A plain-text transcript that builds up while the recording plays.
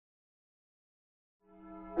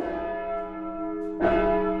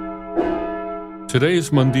Today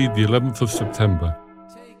is Monday, the 11th of September,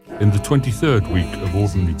 in the 23rd week of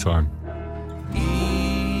Ordinary Time.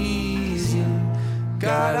 Easy,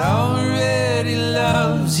 God already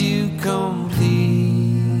loves you completely.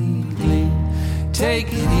 Take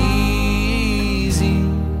it easy,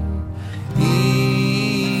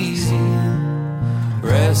 easy.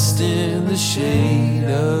 Rest in the shade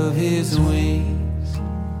of His wings.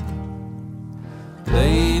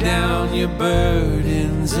 Lay down your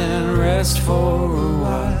burdens and rest for a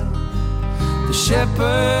while. The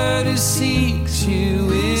shepherd who seeks you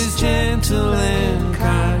is gentle and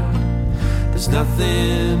kind. There's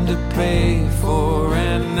nothing to pay for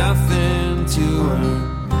and nothing to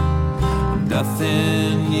earn, and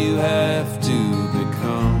nothing you have to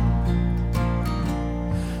become.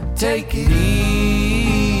 Take it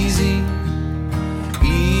easy,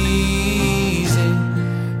 easy.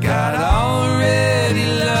 God already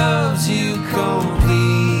loves you completely.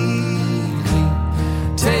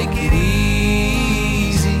 Take it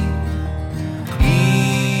easy,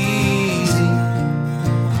 easy.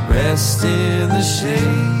 Rest in the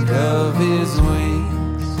shade of His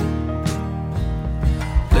wings.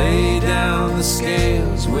 Lay down the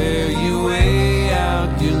scales where you weigh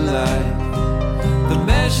out your life. The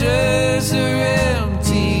measures are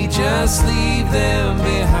empty, just leave them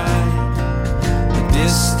behind. The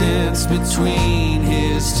distance between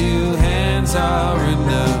His two hands are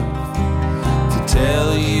enough to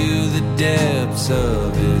tell you the depths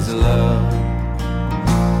of His love.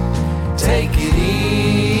 Take it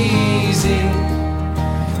easy,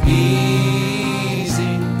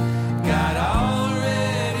 easy. God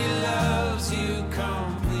already loves you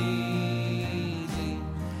completely.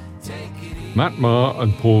 Take it easy. Matt Maher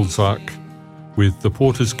and Paul Zak with The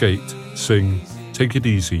Porter's Gate sing Take It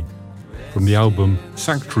Easy from the album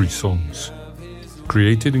Sanctuary Songs,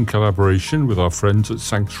 created in collaboration with our friends at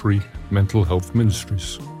Sanctuary Mental Health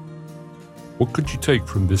Ministries. What could you take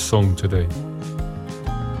from this song today?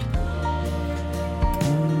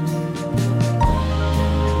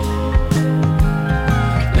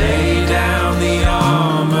 Lay down the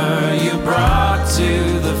armor you brought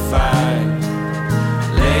to the fight.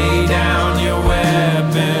 Lay down your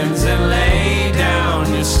weapons and lay down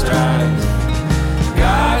your strife.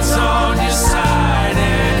 God's on your side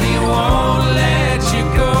and He won't let you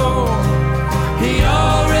go. He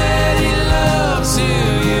already loves who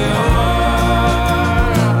you are.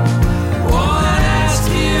 Won't ask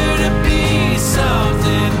you to be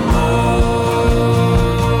something more.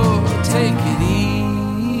 Take it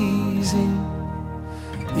easy,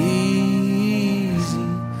 easy.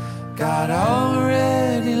 God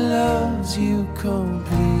already loves you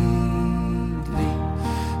completely.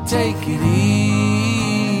 Take it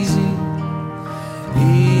easy,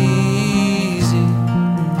 easy.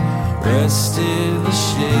 Rest in the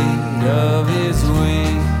shade of His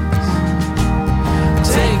wings.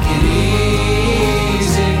 Take it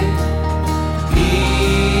easy,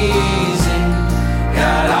 easy.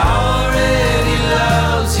 God already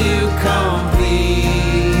loves you completely.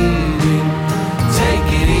 Take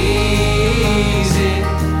it easy,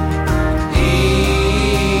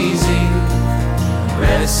 easy.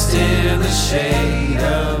 Rest in the shade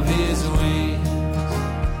of His wings.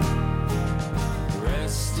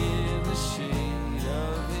 Rest in the shade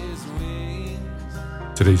of His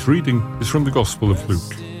wings. Today's reading is from the Gospel of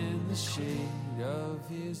Luke. In the shade of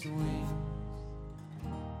His wings.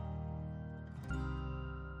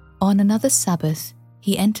 On another Sabbath,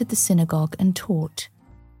 he entered the synagogue and taught.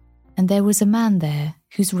 And there was a man there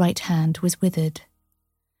whose right hand was withered.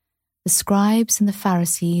 The scribes and the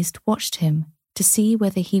Pharisees watched him to see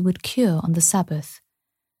whether he would cure on the Sabbath,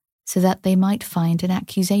 so that they might find an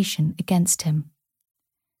accusation against him.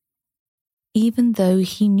 Even though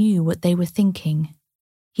he knew what they were thinking,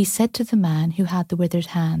 he said to the man who had the withered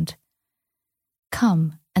hand,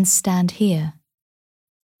 "Come and stand here."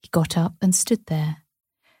 He got up and stood there.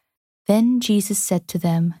 Then Jesus said to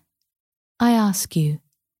them, "I ask you,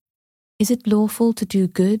 is it lawful to do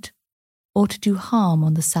good or to do harm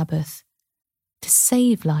on the Sabbath, to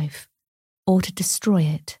save life or to destroy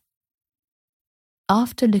it?"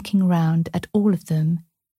 After looking round at all of them,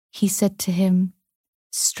 he said to him,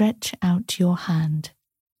 "Stretch out your hand."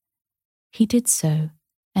 He did so,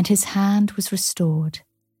 and his hand was restored.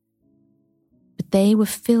 But they were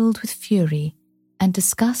filled with fury and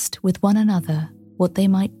discussed with one another what they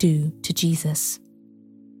might do to Jesus.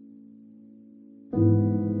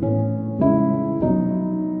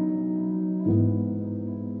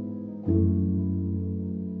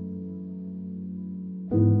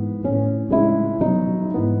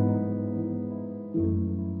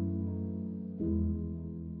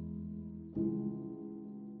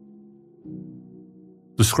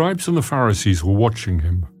 The scribes and the Pharisees were watching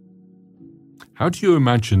him. How do you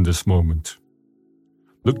imagine this moment?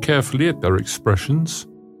 Look carefully at their expressions,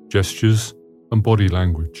 gestures, and body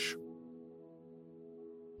language.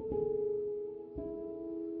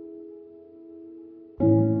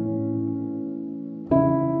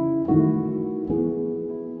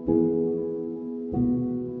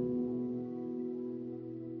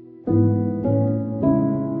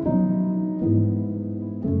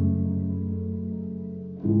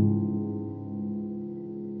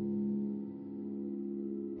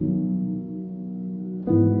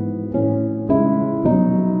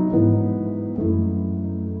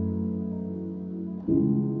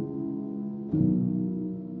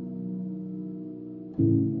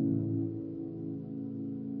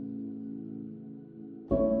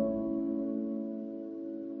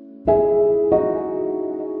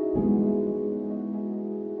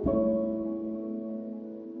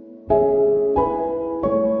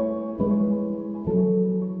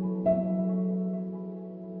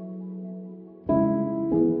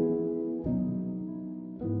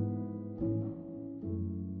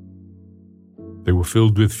 They were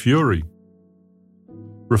filled with fury.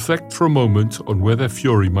 Reflect for a moment on where their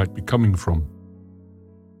fury might be coming from.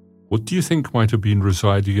 What do you think might have been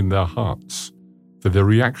residing in their hearts for their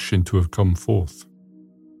reaction to have come forth?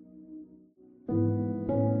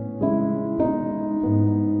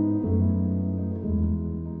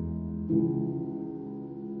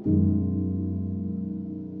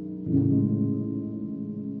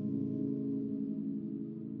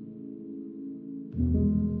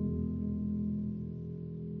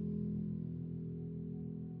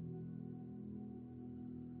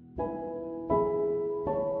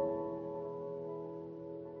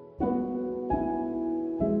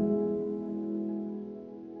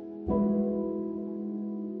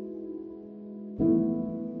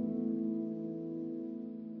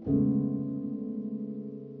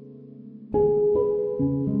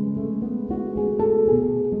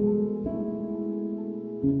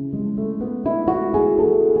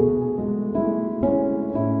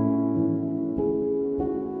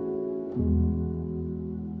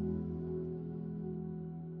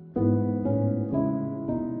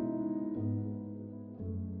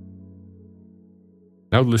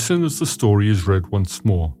 Now listen as the story is read once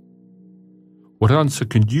more. What answer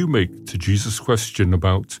can you make to Jesus' question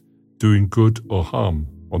about doing good or harm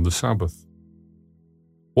on the Sabbath?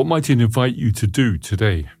 What might it invite you to do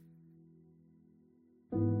today?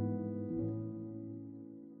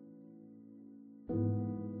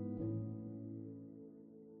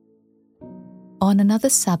 On another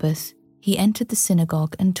Sabbath, he entered the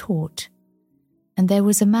synagogue and taught, and there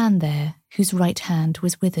was a man there whose right hand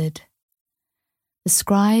was withered. The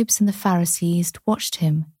scribes and the Pharisees watched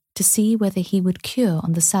him to see whether he would cure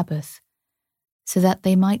on the Sabbath, so that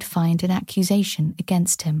they might find an accusation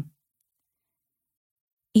against him.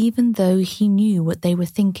 Even though he knew what they were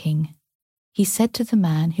thinking, he said to the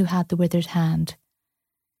man who had the withered hand,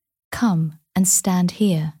 "Come and stand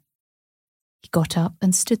here." He got up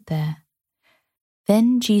and stood there.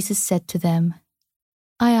 Then Jesus said to them,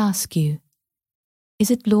 "I ask you,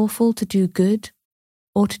 is it lawful to do good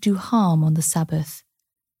or to do harm on the Sabbath,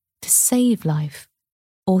 to save life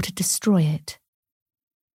or to destroy it?"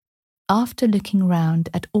 After looking round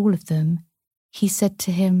at all of them, he said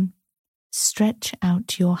to him, "Stretch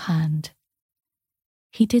out your hand."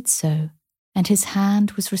 He did so, and his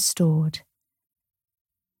hand was restored.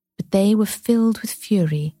 But they were filled with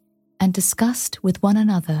fury and discussed with one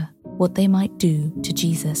another what they might do to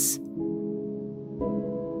Jesus.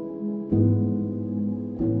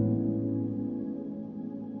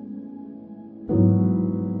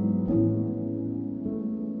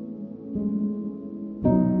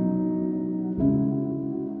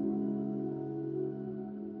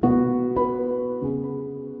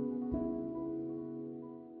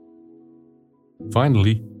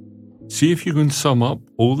 Finally, see if you can sum up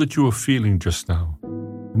all that you are feeling just now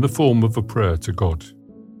in the form of a prayer to God.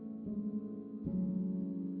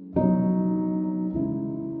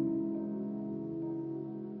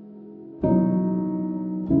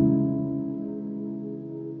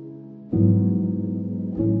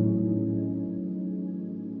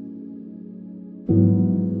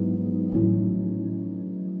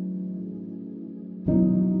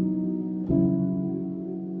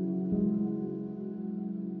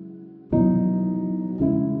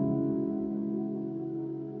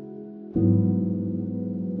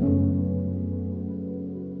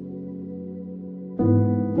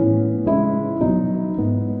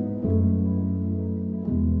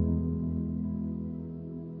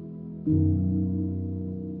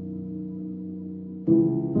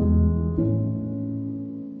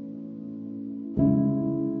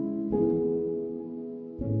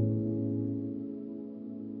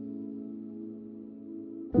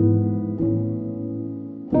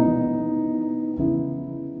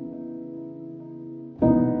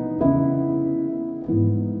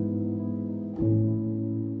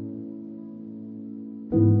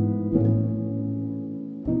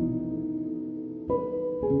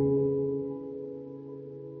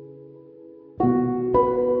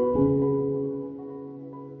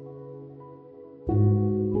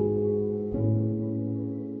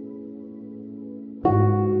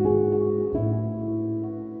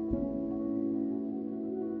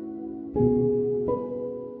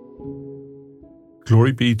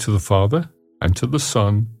 Glory be to the Father, and to the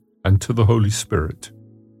Son, and to the Holy Spirit.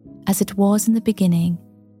 As it was in the beginning,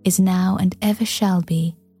 is now, and ever shall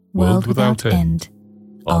be, world without end.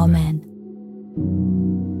 Amen.